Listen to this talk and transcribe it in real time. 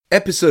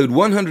Episode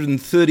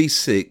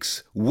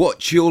 136,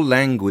 Watch Your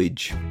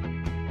Language.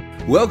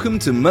 Welcome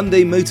to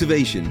Monday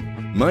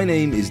Motivation. My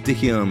name is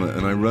Dickie Armour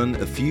and I run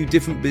a few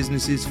different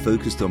businesses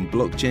focused on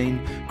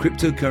blockchain,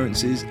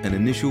 cryptocurrencies and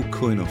initial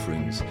coin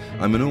offerings.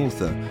 I'm an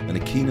author and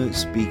a keynote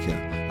speaker.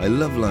 I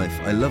love life,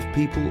 I love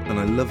people and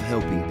I love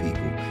helping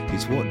people.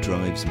 It's what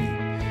drives me.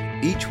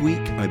 Each week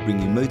I bring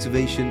you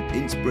motivation,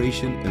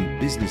 inspiration and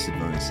business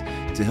advice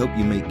to help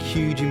you make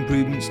huge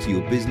improvements to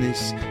your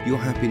business, your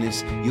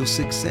happiness, your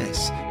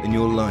success and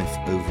your life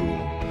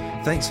overall.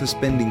 Thanks for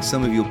spending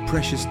some of your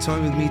precious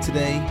time with me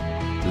today.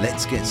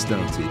 Let's get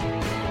started.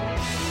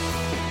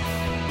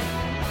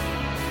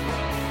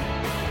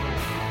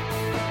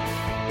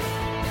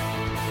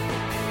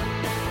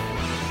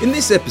 In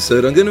this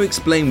episode, I'm going to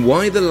explain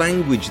why the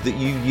language that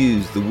you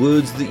use, the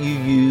words that you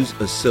use,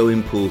 are so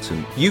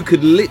important. You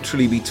could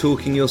literally be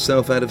talking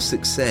yourself out of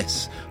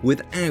success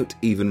without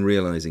even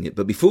realizing it.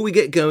 But before we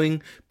get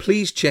going,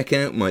 please check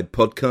out my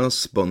podcast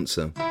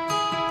sponsor.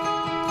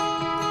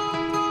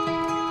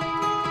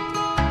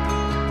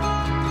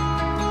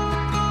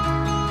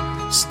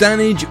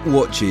 Stanage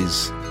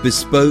Watches,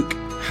 bespoke,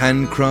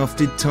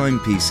 handcrafted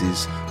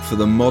timepieces for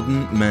the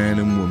modern man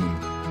and woman.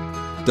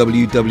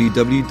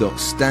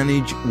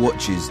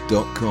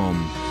 www.stanagewatches.com.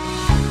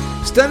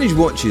 Stanage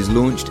Watches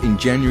launched in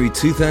January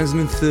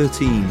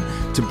 2013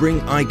 to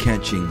bring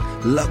eye-catching,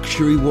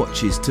 luxury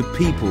watches to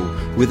people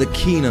with a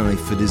keen eye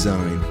for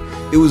design.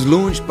 It was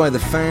launched by the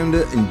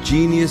founder and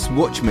genius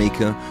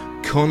watchmaker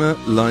Conor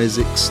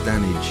Lysak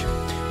Stanage.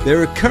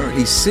 There are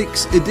currently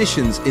 6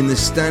 editions in the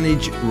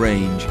Stanage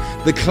range: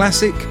 the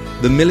Classic,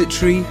 the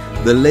Military,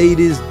 the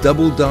Ladies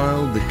Double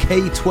Dial, the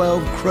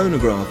K12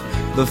 Chronograph,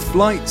 the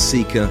Flight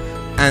Seeker,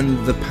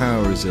 and the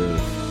Power Reserve.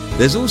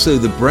 There's also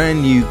the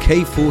brand new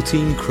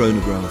K14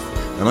 Chronograph,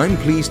 and I'm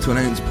pleased to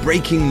announce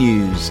breaking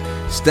news.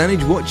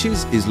 Stanage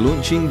Watches is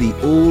launching the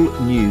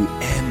all-new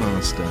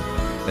Airmaster,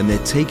 and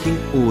they're taking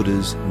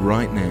orders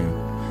right now.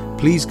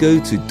 Please go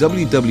to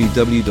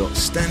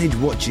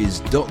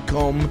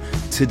www.stanagewatches.com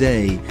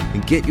today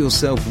and get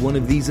yourself one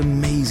of these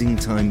amazing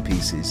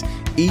timepieces,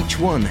 each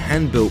one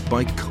hand-built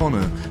by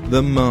Conor,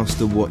 the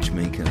master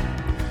watchmaker.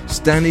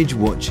 Stanage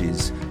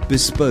Watches,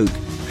 bespoke,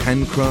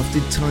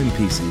 handcrafted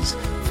timepieces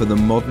for the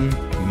modern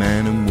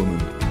man and woman.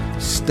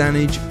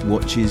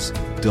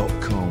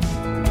 StanageWatches.com.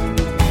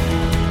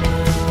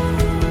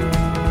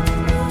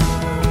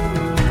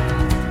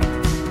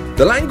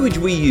 The language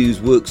we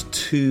use works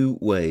 2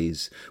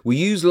 ways. We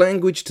use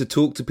language to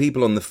talk to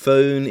people on the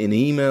phone, in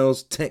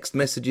emails, text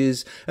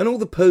messages, and all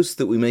the posts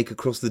that we make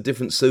across the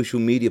different social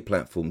media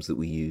platforms that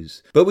we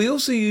use. But we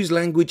also use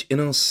language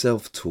in our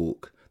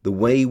self-talk, the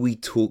way we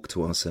talk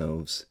to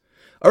ourselves.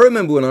 I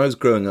remember when I was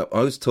growing up, I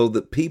was told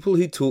that people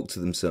who talk to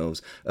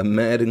themselves are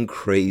mad and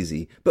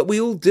crazy, but we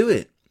all do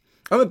it.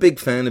 I'm a big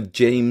fan of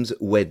James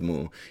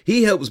Wedmore.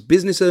 He helps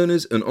business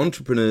owners and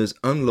entrepreneurs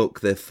unlock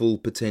their full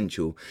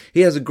potential.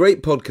 He has a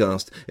great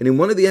podcast, and in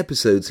one of the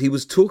episodes, he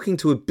was talking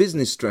to a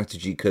business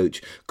strategy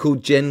coach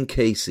called Jen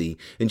Casey,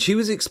 and she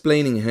was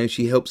explaining how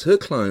she helps her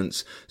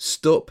clients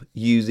stop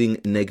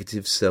using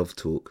negative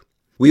self-talk.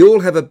 We all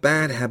have a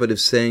bad habit of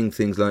saying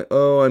things like,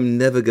 "Oh, I'm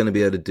never going to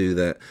be able to do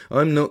that.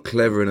 I'm not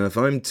clever enough.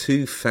 I'm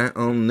too fat.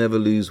 I'll never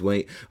lose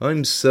weight.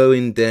 I'm so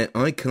in debt.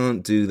 I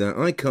can't do that.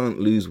 I can't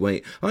lose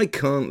weight. I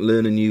can't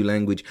learn a new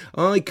language.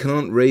 I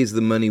can't raise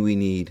the money we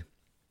need."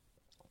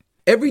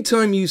 Every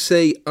time you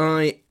say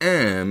 "I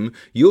am,"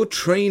 you're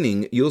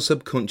training your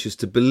subconscious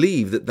to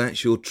believe that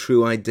that's your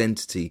true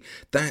identity.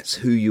 That's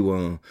who you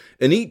are.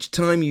 And each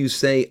time you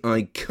say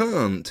 "I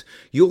can't,"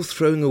 you're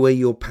throwing away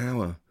your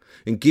power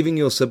and giving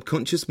your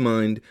subconscious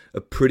mind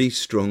a pretty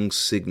strong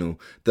signal.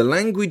 The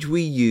language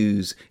we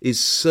use is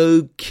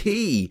so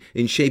key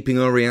in shaping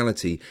our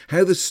reality.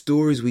 How the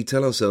stories we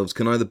tell ourselves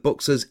can either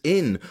box us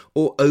in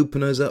or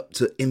open us up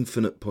to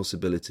infinite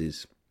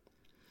possibilities.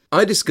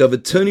 I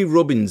discovered Tony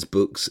Robbins'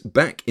 books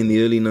back in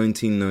the early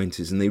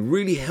 1990s, and they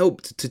really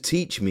helped to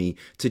teach me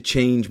to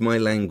change my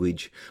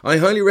language. I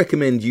highly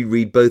recommend you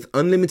read both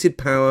Unlimited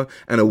Power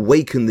and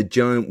Awaken the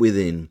Giant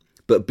Within.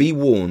 But be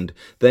warned,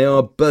 they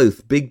are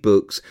both big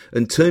books,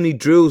 and Tony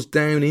drills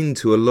down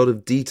into a lot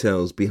of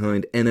details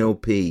behind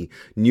NLP,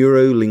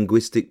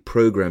 neuro-linguistic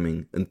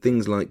programming, and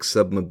things like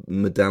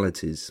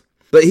submodalities.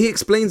 But he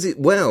explains it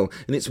well,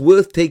 and it's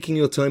worth taking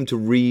your time to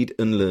read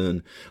and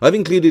learn. I've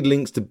included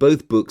links to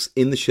both books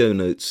in the show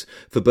notes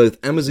for both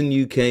Amazon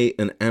UK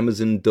and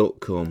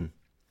Amazon.com.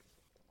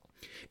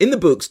 In the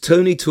books,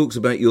 Tony talks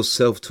about your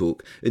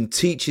self-talk and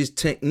teaches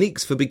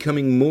techniques for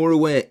becoming more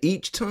aware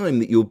each time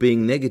that you're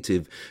being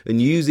negative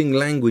and using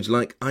language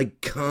like "I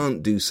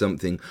can't do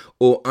something"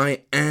 or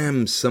 "I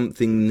am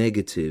something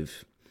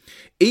negative."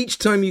 Each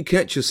time you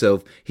catch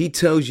yourself, he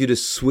tells you to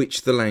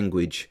switch the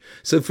language.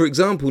 So for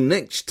example,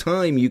 next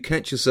time you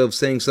catch yourself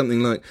saying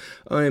something like,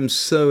 "I am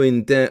so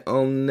in debt,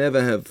 I'll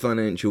never have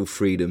financial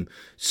freedom,"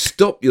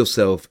 stop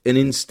yourself and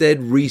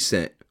instead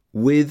reset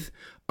with,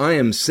 "I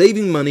am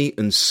saving money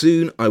and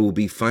soon I will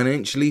be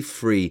financially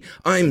free.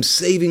 I am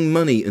saving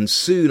money and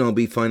soon I'll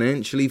be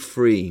financially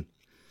free."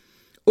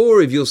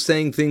 Or if you're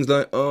saying things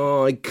like,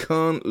 oh, I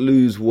can't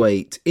lose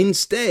weight,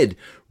 instead,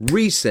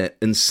 reset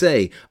and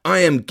say, I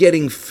am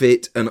getting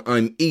fit and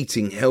I'm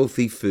eating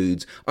healthy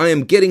foods. I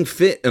am getting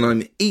fit and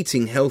I'm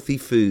eating healthy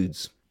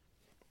foods.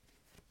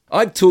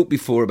 I've talked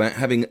before about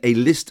having a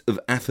list of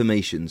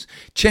affirmations.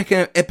 Check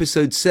out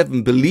episode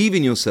 7, Believe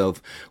in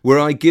Yourself, where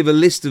I give a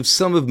list of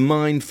some of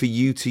mine for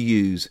you to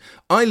use.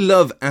 I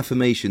love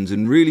affirmations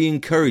and really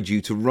encourage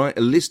you to write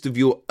a list of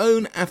your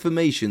own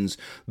affirmations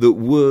that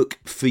work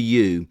for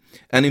you.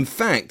 And in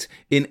fact,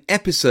 in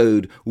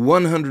episode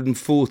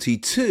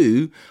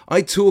 142,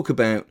 I talk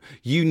about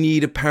you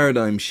need a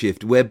paradigm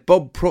shift, where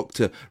Bob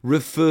Proctor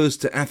refers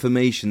to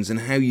affirmations and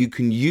how you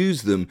can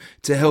use them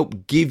to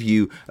help give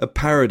you a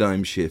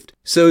paradigm shift.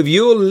 So if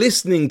you're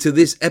listening to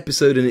this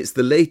episode and it's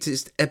the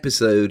latest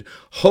episode,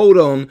 hold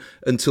on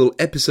until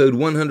episode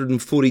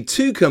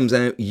 142 comes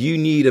out. You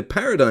need a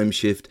paradigm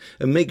shift,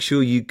 and make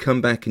sure you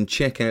come back and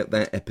check out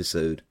that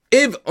episode.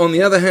 If, on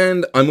the other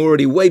hand, I'm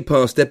already way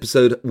past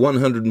episode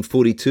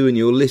 142 and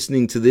you're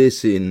listening to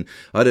this in,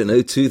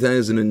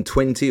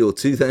 2020 or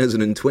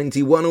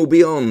 2021 or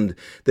beyond,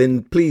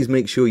 then please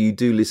make sure you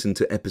do listen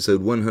to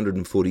episode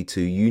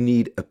 142. You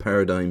need a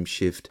paradigm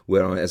shift,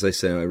 where I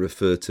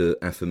refer to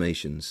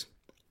affirmations.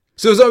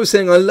 So as I was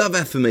saying, I love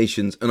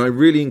affirmations and I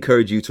really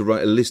encourage you to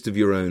write a list of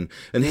your own.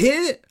 And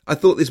here, I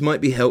thought this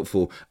might be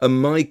helpful, are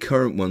my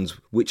current ones,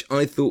 which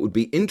I thought would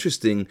be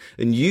interesting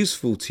and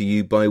useful to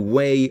you by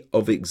way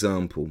of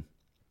example.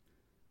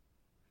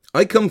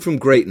 I come from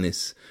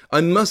greatness.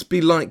 I must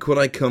be like what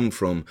I come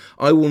from.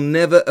 I will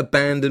never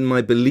abandon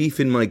my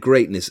belief in my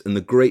greatness and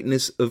the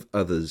greatness of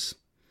others.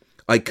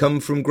 I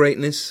come from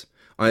greatness.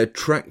 I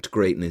attract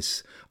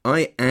greatness.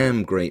 I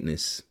am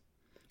greatness.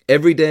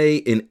 Every day,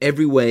 in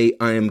every way,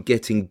 I am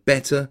getting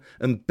better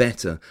and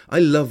better. I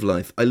love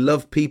life, I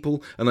love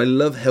people, and I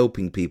love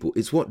helping people.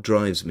 It's what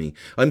drives me.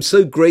 I'm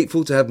so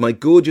grateful to have my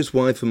gorgeous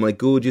wife and my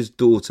gorgeous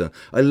daughter.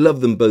 I love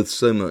them both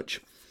so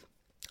much.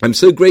 I'm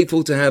so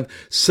grateful to have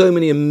so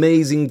many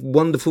amazing,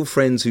 wonderful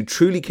friends who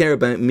truly care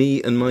about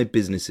me and my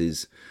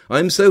businesses.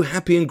 I'm so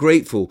happy and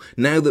grateful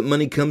now that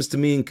money comes to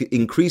me in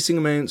increasing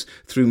amounts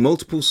through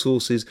multiple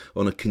sources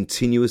on a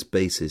continuous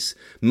basis.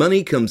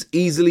 Money comes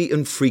easily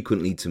and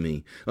frequently to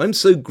me. I'm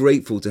so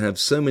grateful to have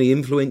so many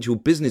influential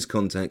business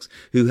contacts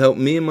who help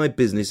me and my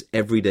business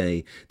every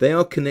day. They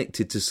are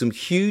connected to some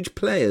huge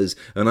players,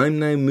 and I'm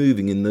now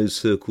moving in those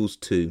circles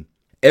too.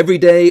 Every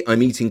day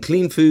I'm eating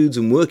clean foods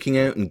and working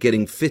out and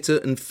getting fitter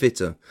and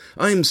fitter.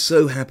 I am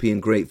so happy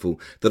and grateful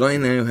that I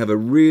now have a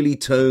really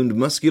toned,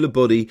 muscular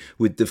body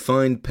with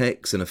defined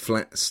pecs and a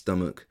flat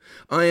stomach.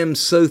 I am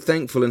so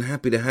thankful and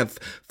happy to have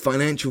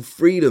financial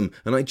freedom,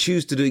 and I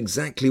choose to do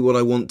exactly what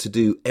I want to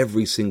do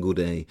every single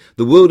day.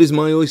 The world is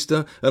my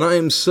oyster, and I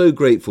am so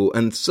grateful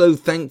and so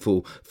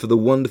thankful for the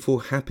wonderful,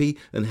 happy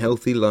and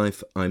healthy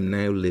life I'm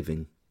now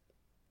living.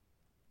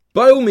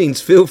 By all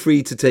means, feel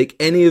free to take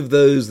any of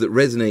those that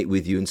resonate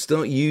with you and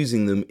start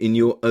using them in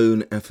your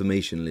own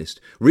affirmation list.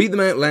 Read them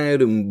out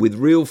loud and with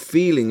real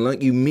feeling,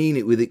 like you mean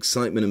it with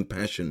excitement and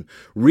passion.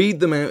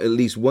 Read them out at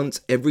least once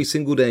every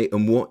single day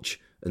and watch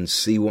and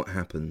see what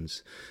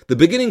happens. The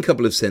beginning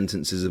couple of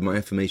sentences of my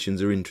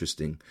affirmations are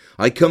interesting.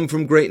 I come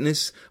from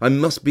greatness. I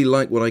must be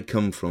like what I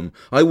come from.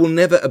 I will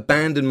never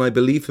abandon my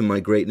belief in my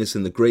greatness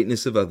and the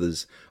greatness of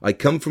others. I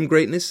come from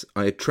greatness.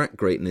 I attract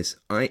greatness.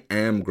 I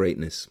am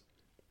greatness.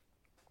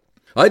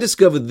 I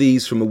discovered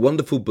these from a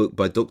wonderful book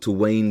by Dr.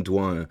 Wayne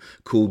Dwyer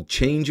called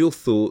Change Your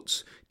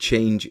Thoughts,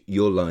 Change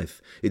Your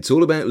Life. It's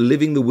all about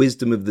living the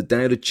wisdom of the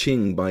Tao Te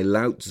Ching by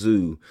Lao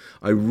Tzu.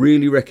 I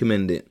really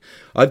recommend it.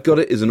 I've got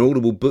it as an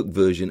Audible book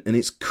version, and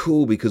it's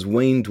cool because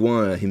Wayne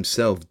Dwyer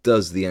himself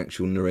does the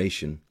actual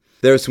narration.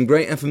 There are some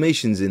great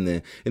affirmations in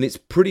there, and it's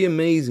pretty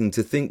amazing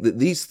to think that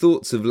these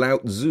thoughts of Lao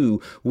Tzu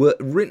were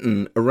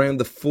written around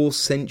the 4th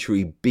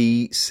century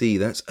BC.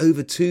 That's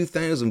over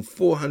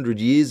 2,400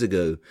 years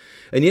ago.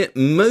 And yet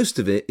most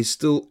of it is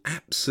still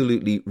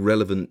absolutely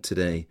relevant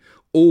today,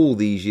 all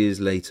these years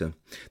later.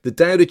 The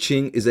Tao Te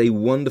Ching is a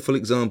wonderful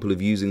example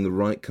of using the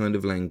right kind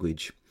of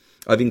language.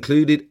 I've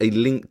included a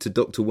link to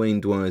Dr.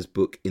 Wayne Dwyer's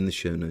book in the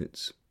show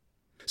notes.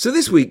 So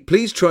this week,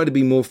 please try to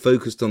be more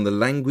focused on the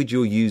language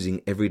you're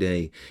using every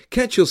day.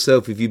 Catch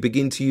yourself if you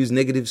begin to use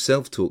negative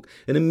self-talk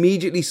and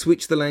immediately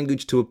switch the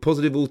language to a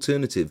positive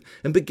alternative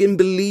and begin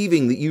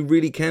believing that you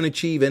really can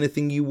achieve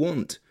anything you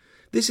want.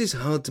 This is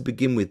hard to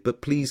begin with,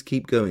 but please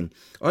keep going.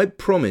 I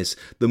promise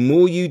the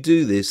more you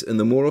do this and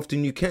the more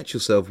often you catch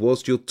yourself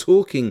whilst you're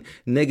talking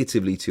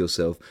negatively to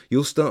yourself,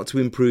 you'll start to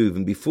improve,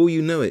 and before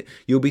you know it,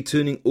 you'll be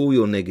turning all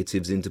your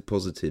negatives into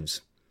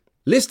positives.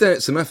 List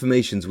out some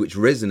affirmations which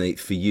resonate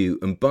for you,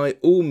 and by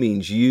all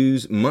means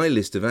use my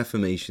list of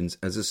affirmations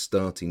as a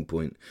starting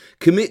point.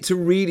 Commit to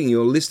reading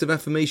your list of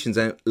affirmations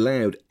out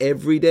loud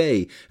every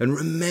day, and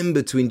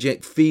remember to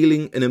inject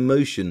feeling and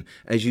emotion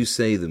as you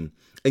say them.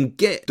 And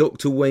get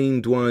Dr.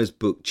 Wayne Dwyer's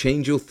book,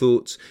 Change Your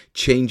Thoughts,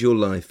 Change Your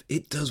Life.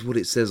 It does what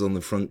it says on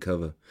the front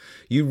cover.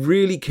 You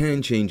really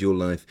can change your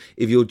life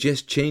if you'll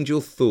just change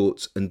your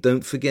thoughts, and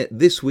don't forget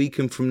this week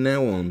and from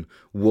now on,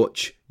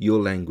 watch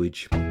your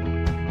language.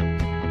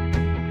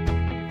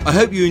 I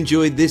hope you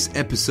enjoyed this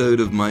episode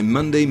of my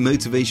Monday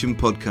Motivation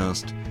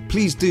Podcast.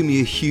 Please do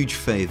me a huge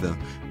favour.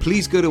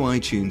 Please go to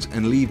iTunes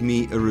and leave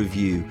me a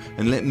review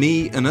and let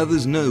me and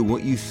others know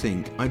what you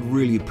think. I'd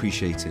really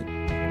appreciate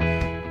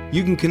it.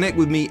 You can connect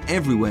with me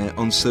everywhere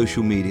on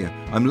social media.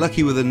 I'm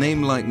lucky with a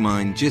name like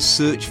mine. Just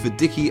search for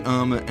Dickie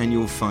Armour and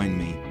you'll find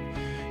me.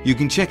 You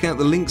can check out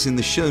the links in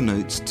the show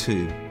notes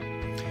too.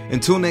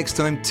 Until next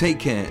time, take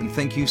care and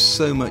thank you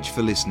so much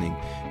for listening.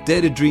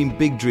 Dare to dream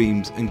big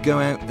dreams and go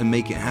out and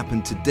make it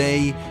happen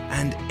today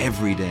and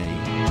every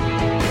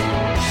day.